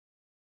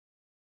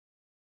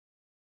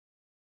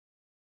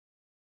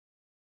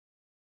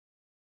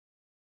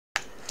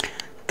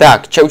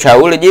Tak,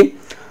 čau lidi,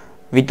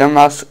 vítám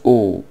vás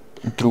u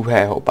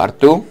druhého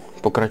partu,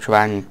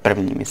 pokračování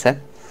první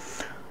mise.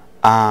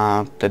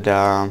 A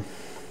teda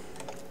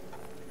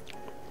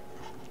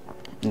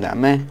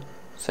dáme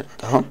se do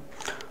toho.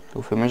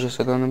 Doufáme, že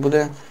se to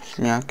nebude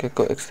nějak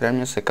jako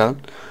extrémně sekat.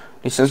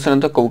 Když jsem se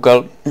na to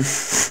koukal,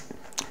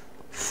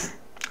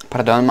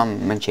 pardon, mám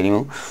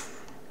menšinu,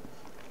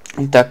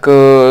 tak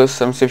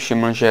jsem si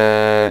všiml,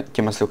 že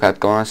těma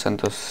sluchátkama jsem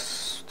to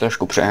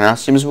trošku přehnal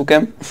s tím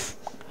zvukem.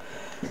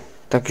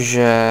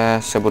 Takže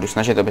se budu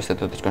snažit, abyste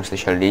to teď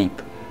slyšeli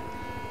líp.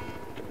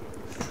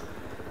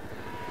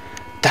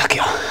 Tak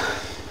jo.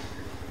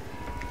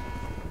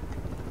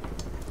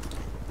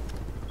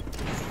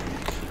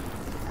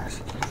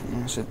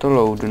 Já si to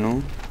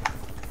loadnu.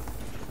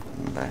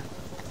 Dobré.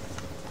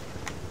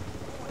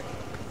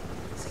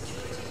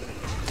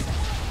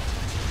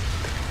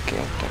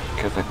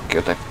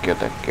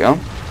 Tak jo.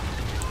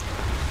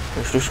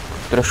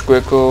 Trošku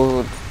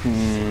jako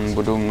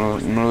budu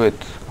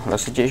mluvit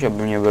hlasitěji,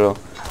 aby mě bylo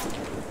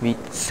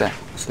více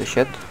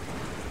slyšet.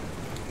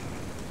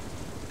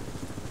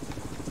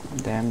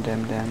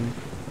 Jdem.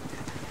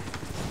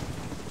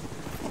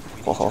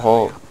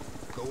 Hohoho.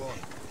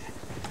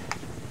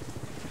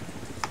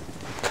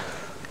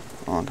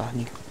 O,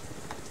 tahni.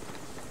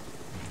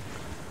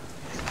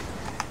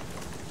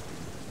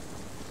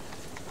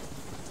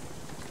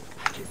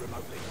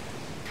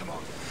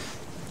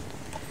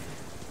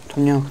 To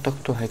nějak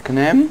takto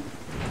hacknem.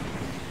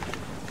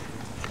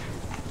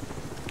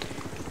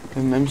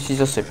 Vezmeme si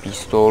zase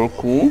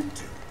pistolku.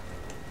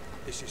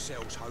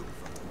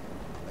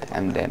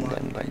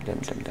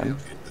 Jdem.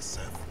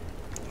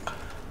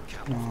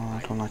 No,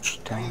 to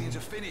načítám.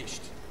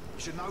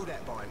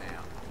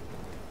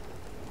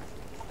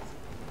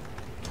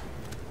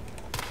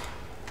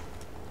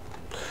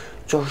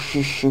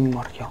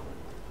 Jožišimarja.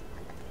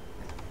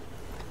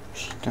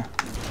 Musíte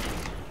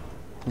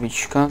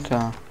vyčkat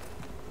a...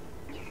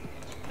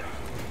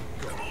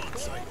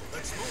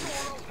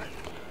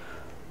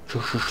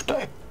 Jožiš, to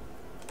je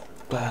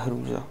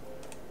hrůza.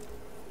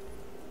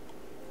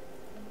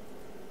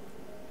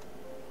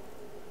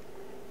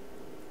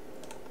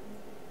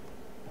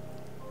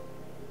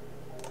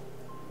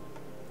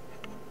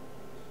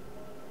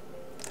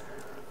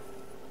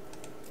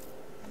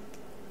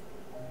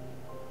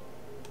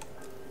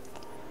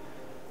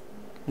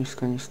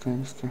 Nízko.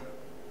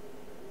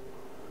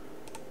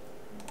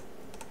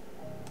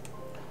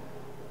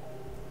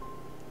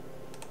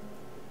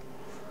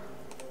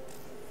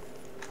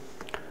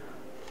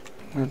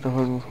 Já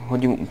toho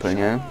hodím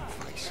úplně.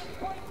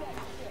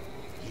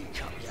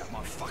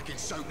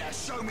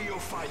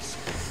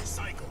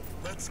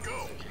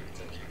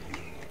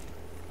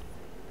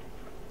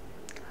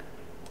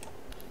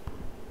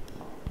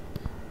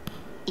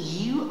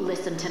 You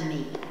listen to me.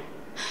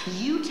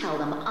 You tell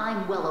them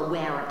I'm well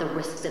aware of the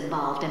risks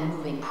involved in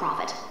moving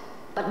Prophet,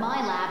 but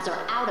my labs are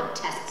out of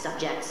test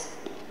subjects.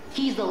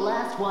 He's the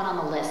last one on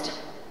the list,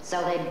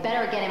 so they'd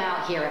better get him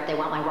out here if they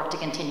want my work to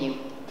continue.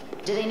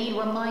 Do they need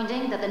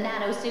reminding that the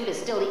nanosuit is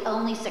still the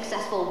only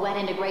successful wet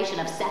integration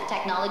of Seth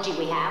technology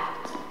we have?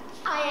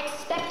 I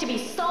expect to be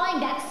sawing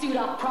that suit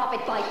off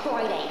Prophet by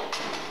Friday,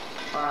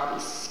 or I'll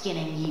be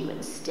skinning you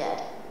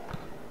instead.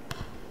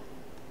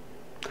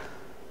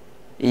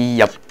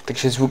 Jap,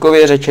 takže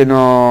zvukově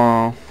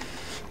řečeno...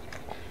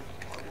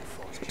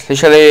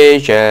 Slyšeli,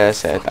 že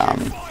se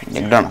tam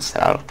někdo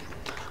nasral.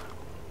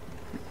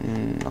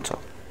 No co?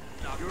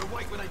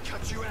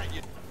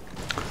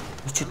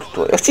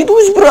 Já chci tu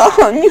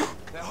zbraň!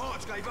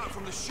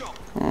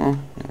 No,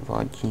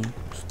 nevadí,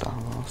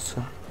 stává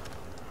se.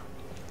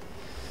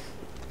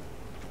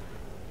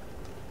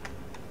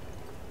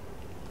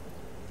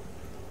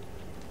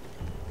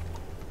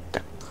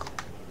 Tak,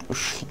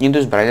 už chytni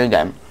tu zbraň,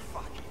 jdem.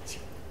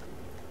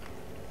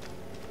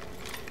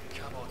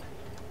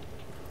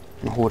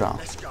 No hurá.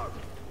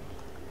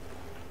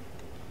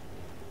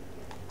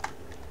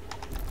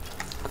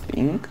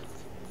 Ping.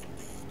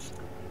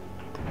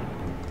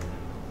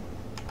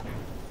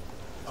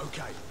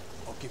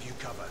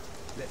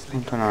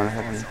 No to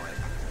nádherný.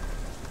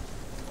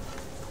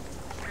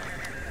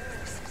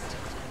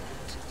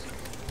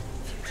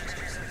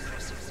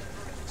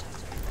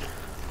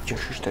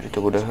 Ježiš, tady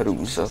to bude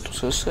hrůza, to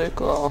se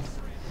seká.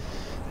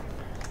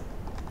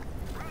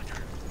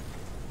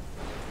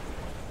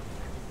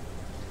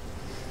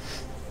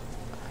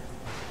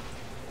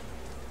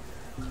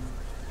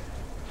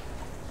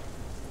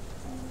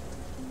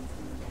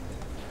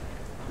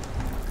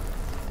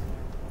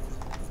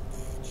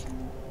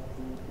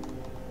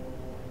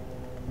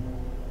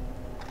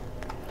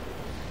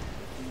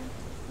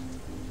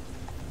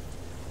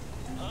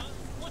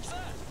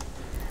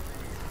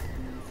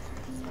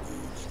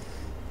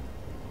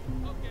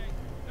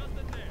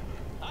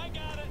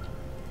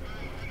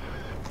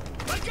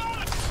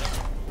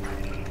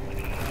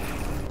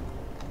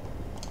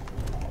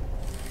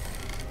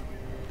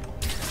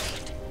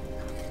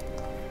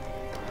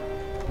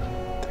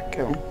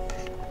 Jo.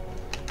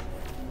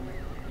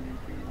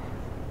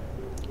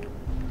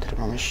 Tady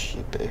máme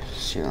šípy,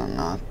 síla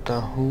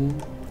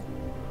nátahu.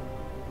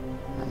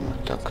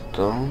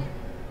 takto.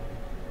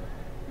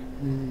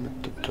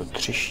 Tyto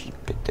 3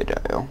 šípy teda,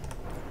 jo.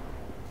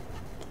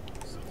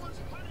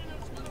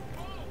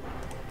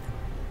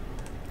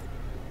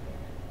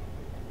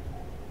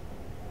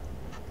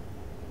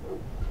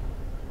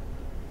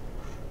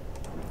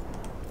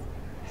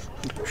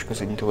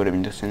 Poškození to bude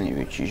mít asi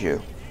největší, že jo.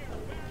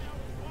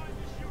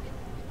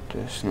 To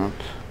je snad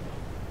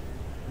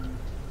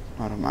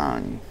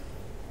normální.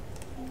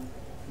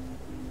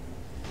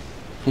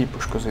 Je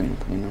poškození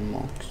úplně na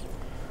moc.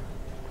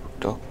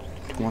 To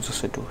má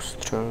zase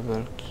dostřel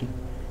velký.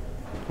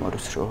 Má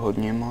dostřel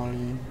hodně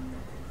malý.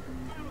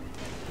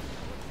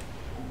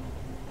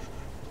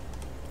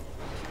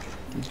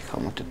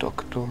 Necháme to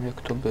takto,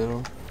 jak to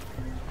bylo.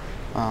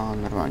 A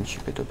normální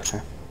čip je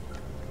dobře.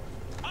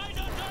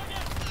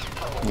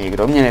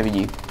 Nikdo mě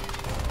nevidí.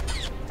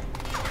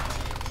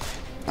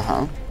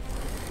 Aha.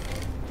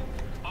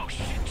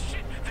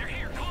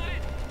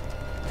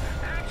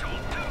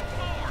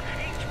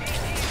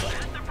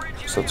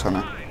 Co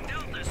ne?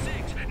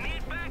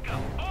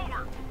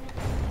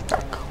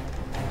 Tak.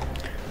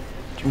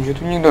 Tím, že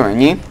tu nikdo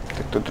není,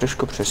 tak to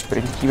trošku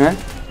přesprintíme.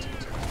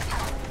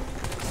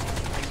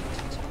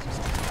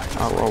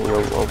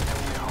 Au.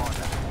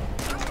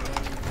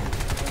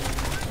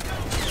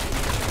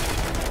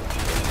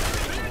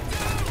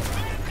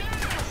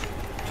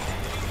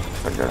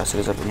 Prdele,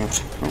 si zapomněl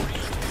připnout.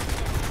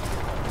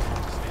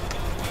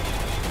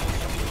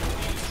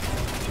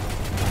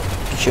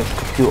 Píče,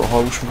 kopiu, aha,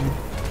 už mám.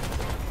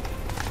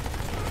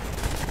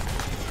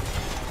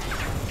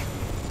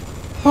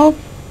 Hop.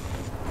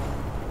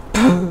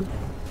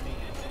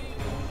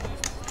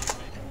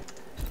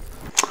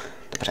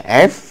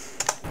 Dobře,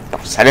 to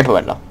se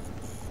nepovedlo.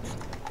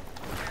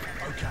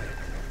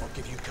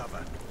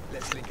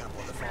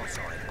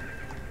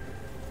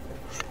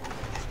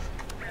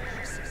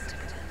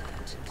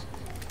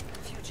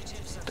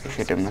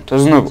 Takže jdem na to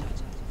znovu.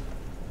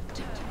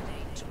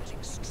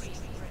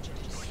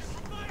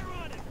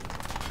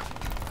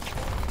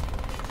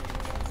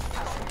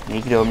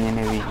 Nikdo mě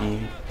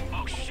nevidí.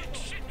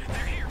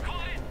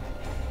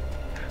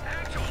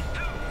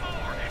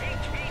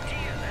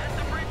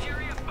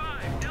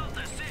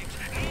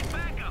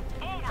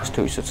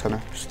 Stoj,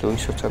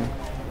 socane.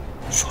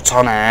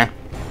 Socane!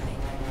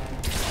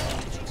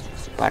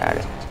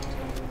 Paráda.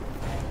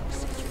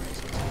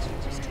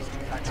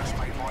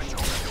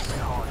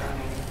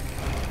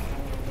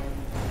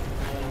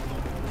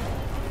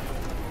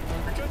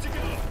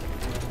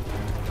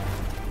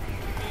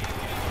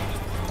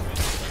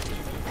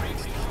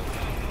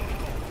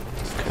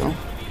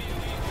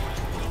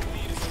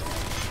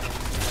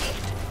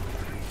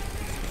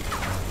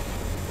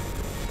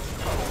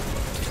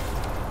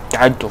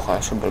 Ať to,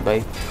 já jsem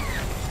blbej.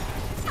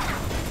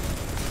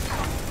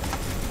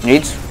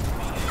 Nic.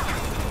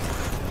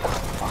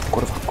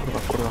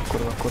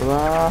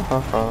 Kurva.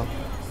 Haha.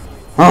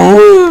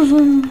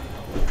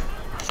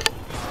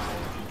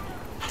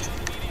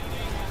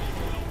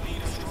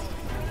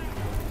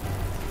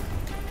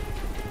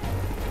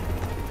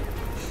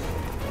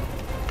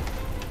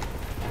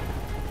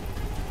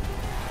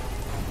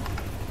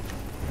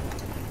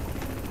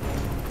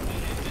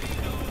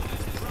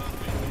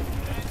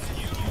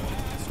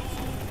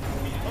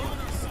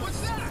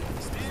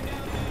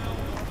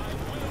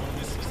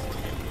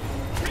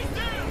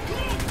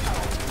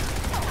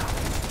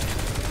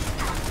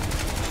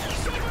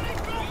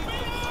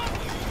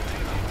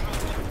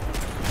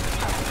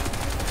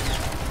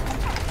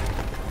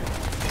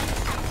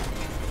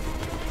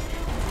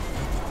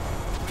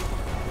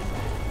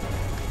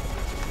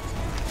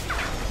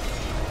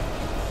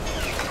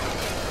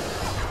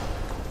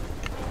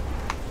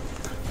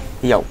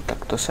 Jo,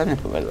 tak to se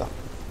nepovedlo.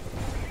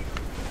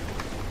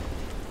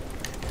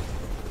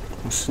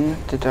 Musím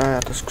teda,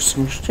 já to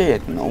zkusím ještě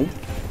jednou.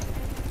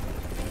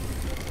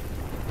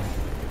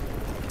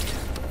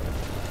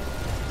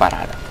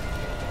 Paráda.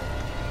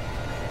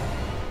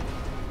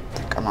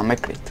 Tak a máme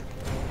klid.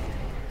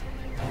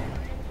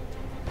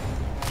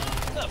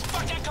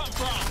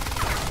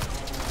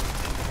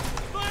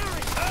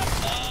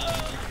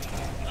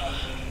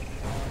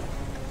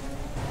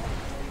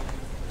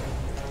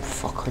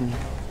 Fuck on.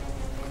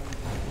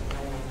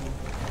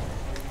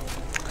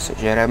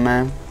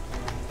 Sežereme.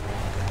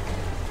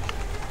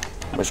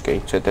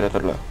 Počkej, co je teda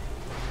tohle?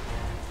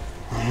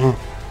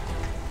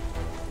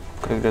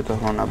 Kolik do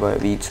toho naboje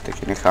víc,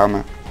 takže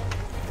necháme.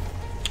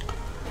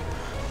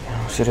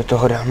 Jenom si do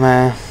toho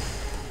dáme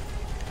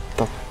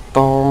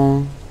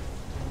toto.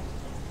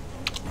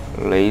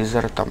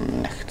 Laser tam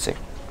nechci.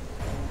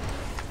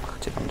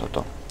 Chci tam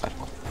toto.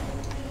 Takhle.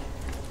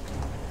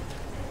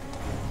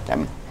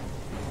 Jdem.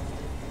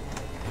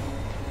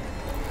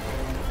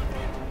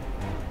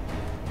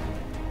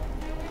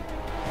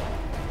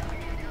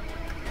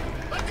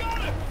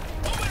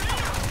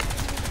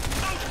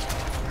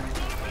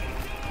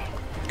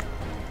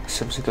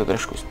 Jsem si to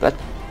trošku splet.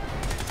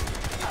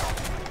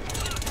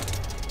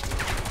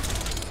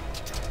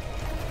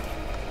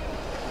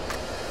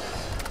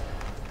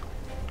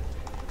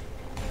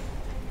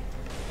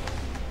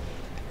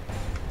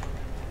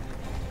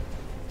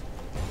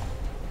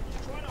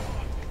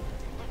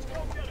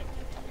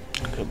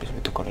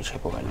 už je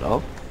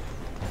povedlo.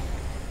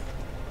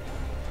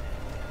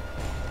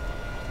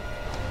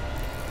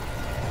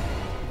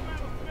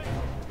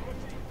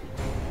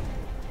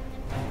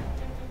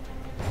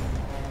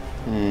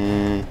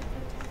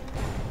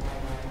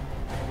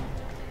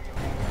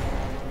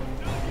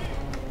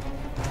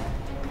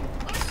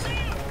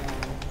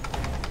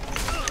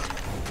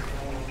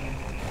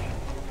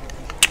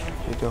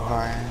 Je to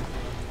háje.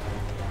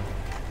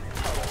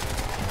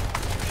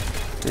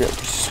 Jo,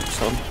 ty jsi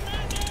psal.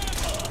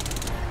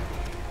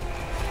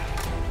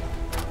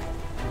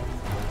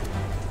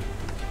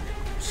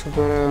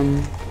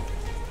 Seberem.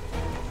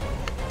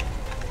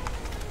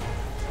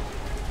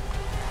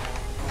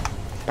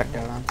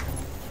 Prdele.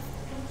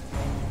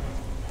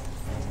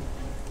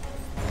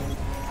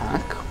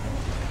 Tak.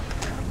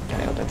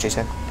 Tady otevři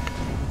se.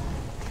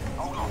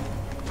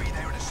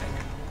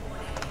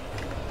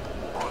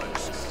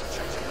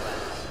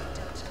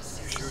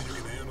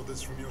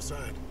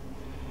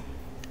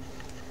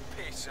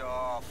 Piss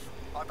off.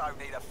 I don't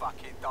need a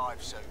fucking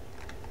dive suit.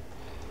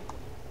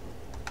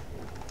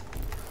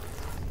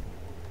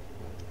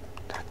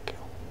 Tak jo.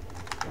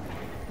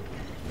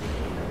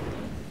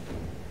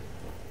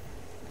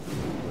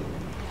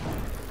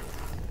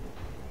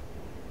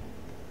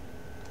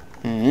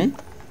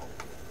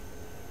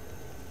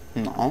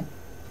 No.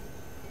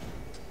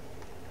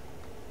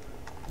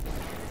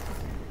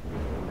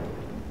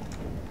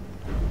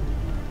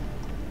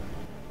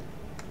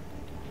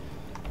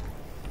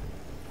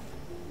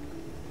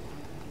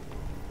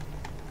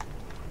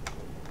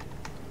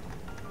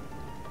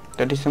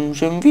 Tady se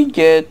můžeme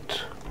vidět.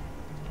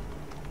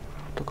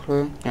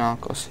 Takhle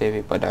nějak asi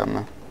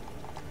vypadáme.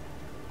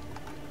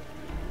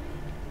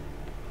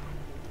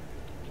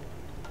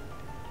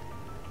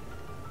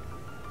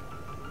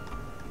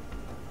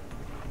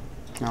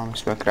 No, my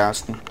jsme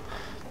krásní.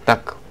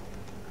 Tak.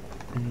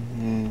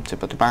 Co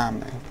potom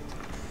máme?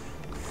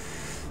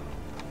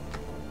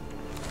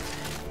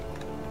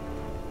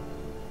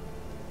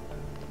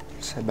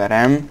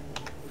 Seberem.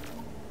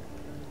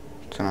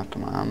 Co na to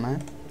máme?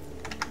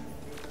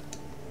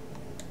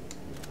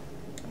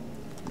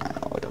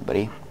 No,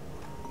 dobrý.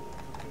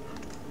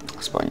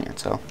 Aspoň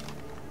něco.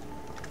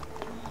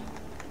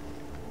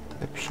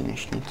 Lepší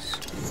než nic.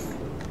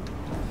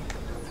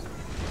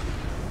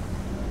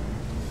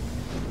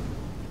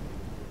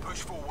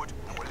 Push forward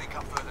and we'll link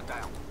up further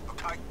down,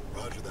 okay?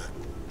 Roger that.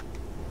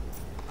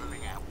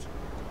 Moving out.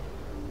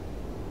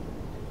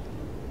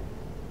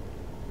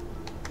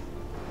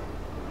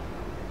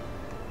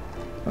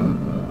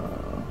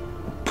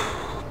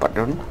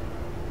 Pardon?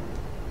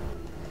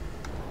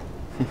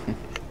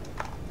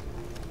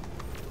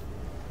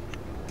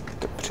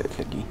 To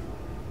předsedí.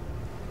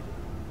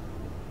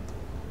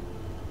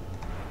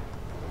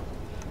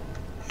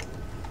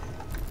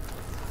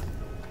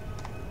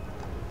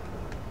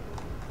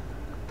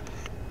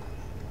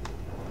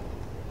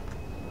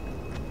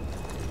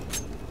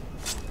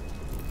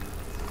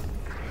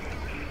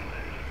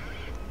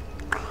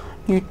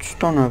 Nic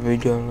to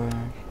neviděli,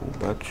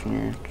 vůbec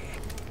nic.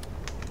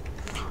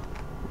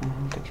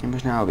 Tak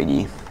možná ho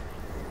vidí.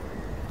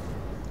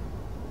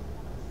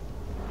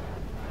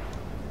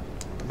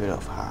 Bylo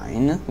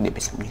fajn,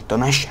 kdyby se mě to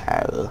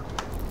našel.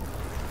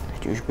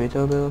 Teď už by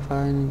to bylo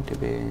fajn,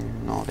 kdyby...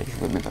 No, teď už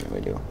by mi to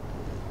nevadilo.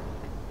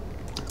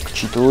 Tak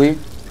čítuj.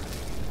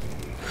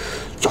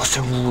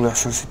 Já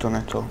jsem si to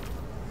neto.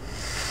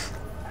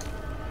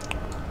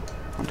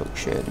 No to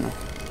už je jedno.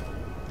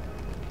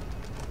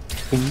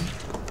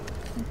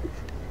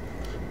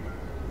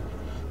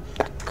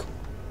 Tak.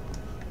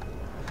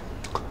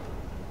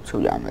 Co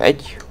uděláme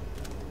teď?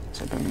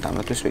 Zabijeme tam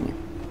na tu svině.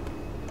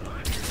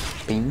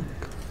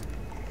 Pink.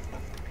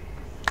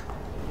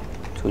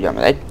 Co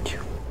uděláme teď?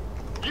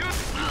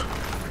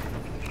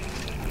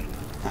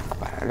 Tak,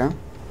 paráda.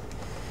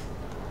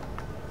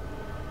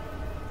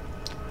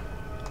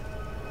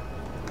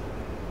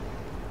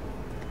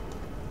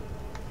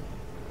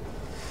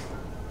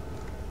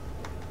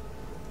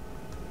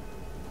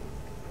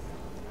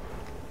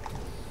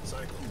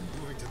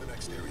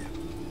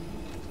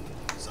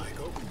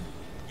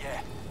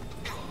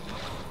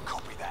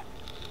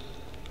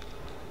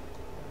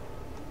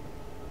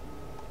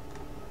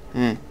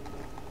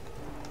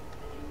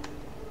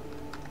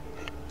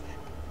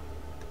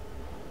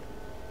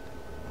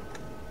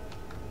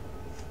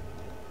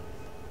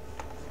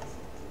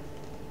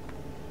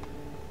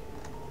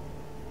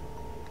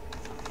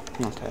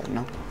 No to je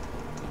jedno.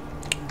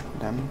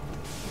 Jdem.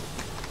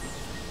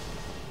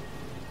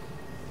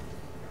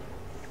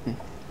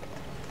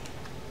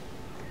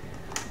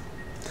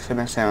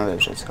 Sebe se jenom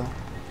dobře, co?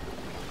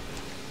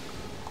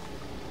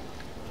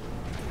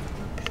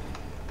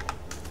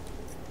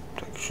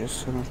 Takže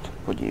se na to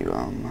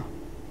podívám.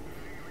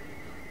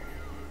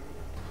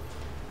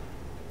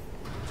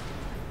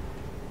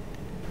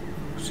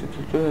 Si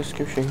to tu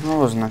hezky všechno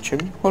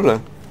označím,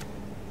 hodle.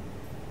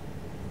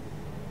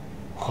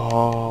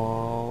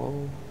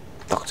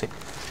 To chci.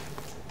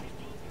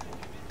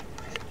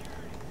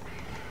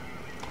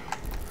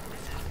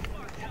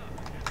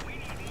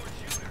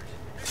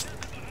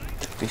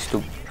 Ty jsi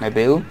tu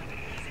nebyl?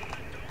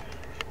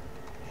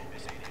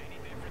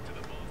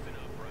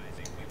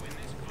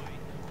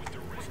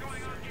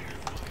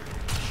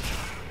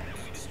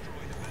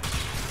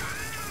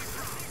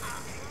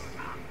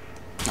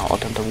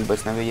 ten to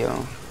vůbec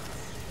neviděl.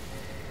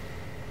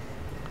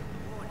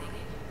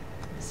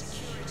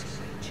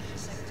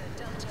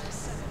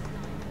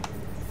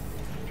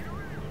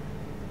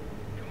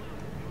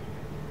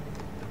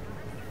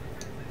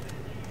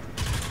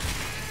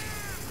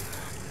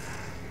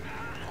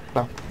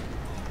 Hopla.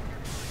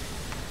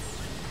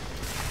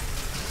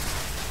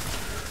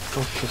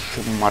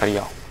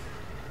 Maria.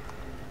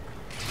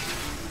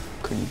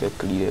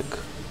 Klídek.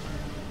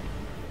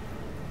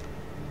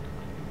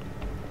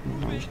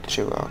 No, už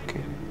 3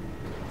 války.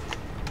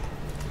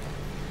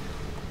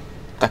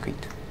 Tak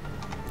víte.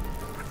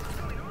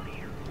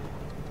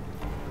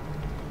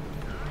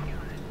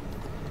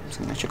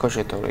 Jsem nečekal,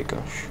 že to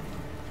ligáš.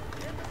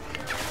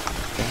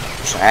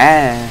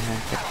 Dobře.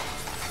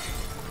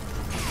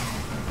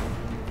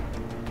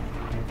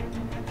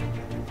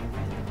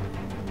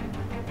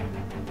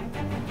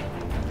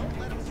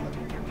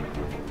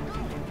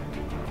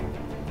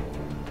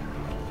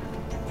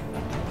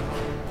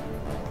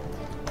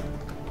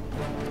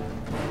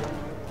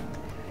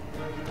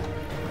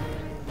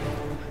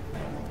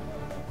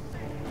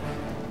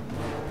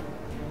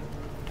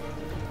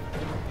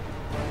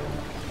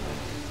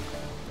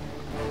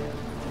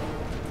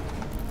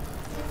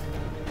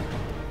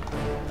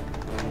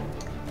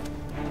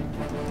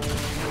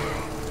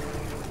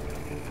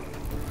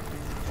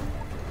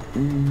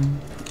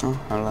 No,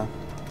 hele.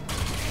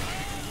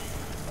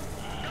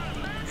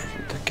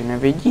 Taky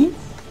nevidí?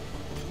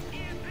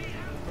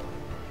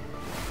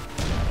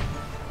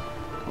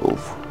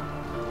 Uf.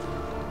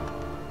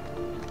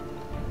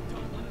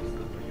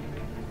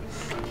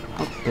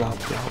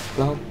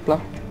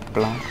 Hopla.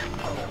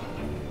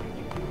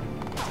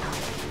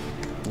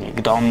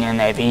 Nikdo mě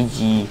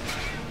nevidí.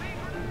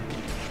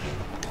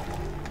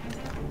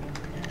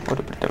 O,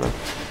 do prdele.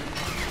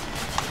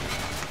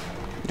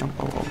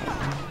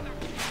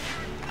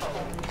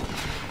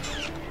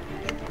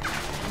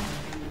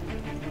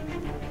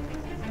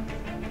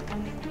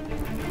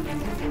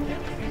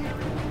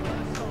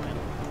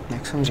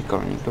 Jak jsem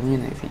říkal, nikdo mě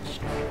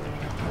nevidí.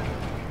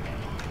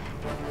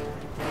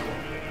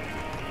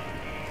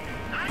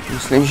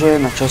 Myslím, že je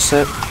na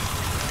čase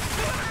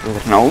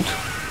zdrhnout.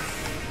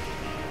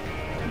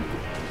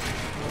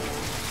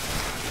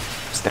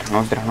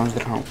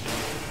 Zdrhnout.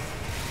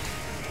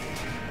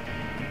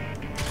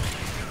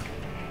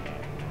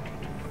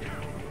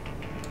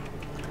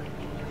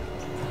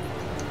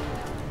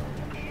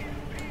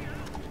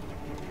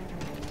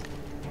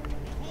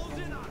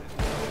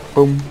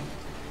 Bum.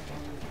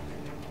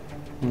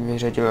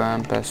 Vyřadil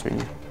MP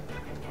svině.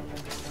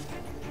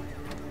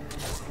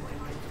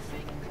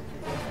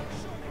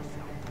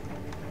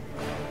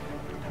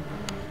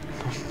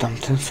 No, tam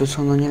ten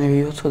co na ně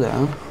neví, o co jde.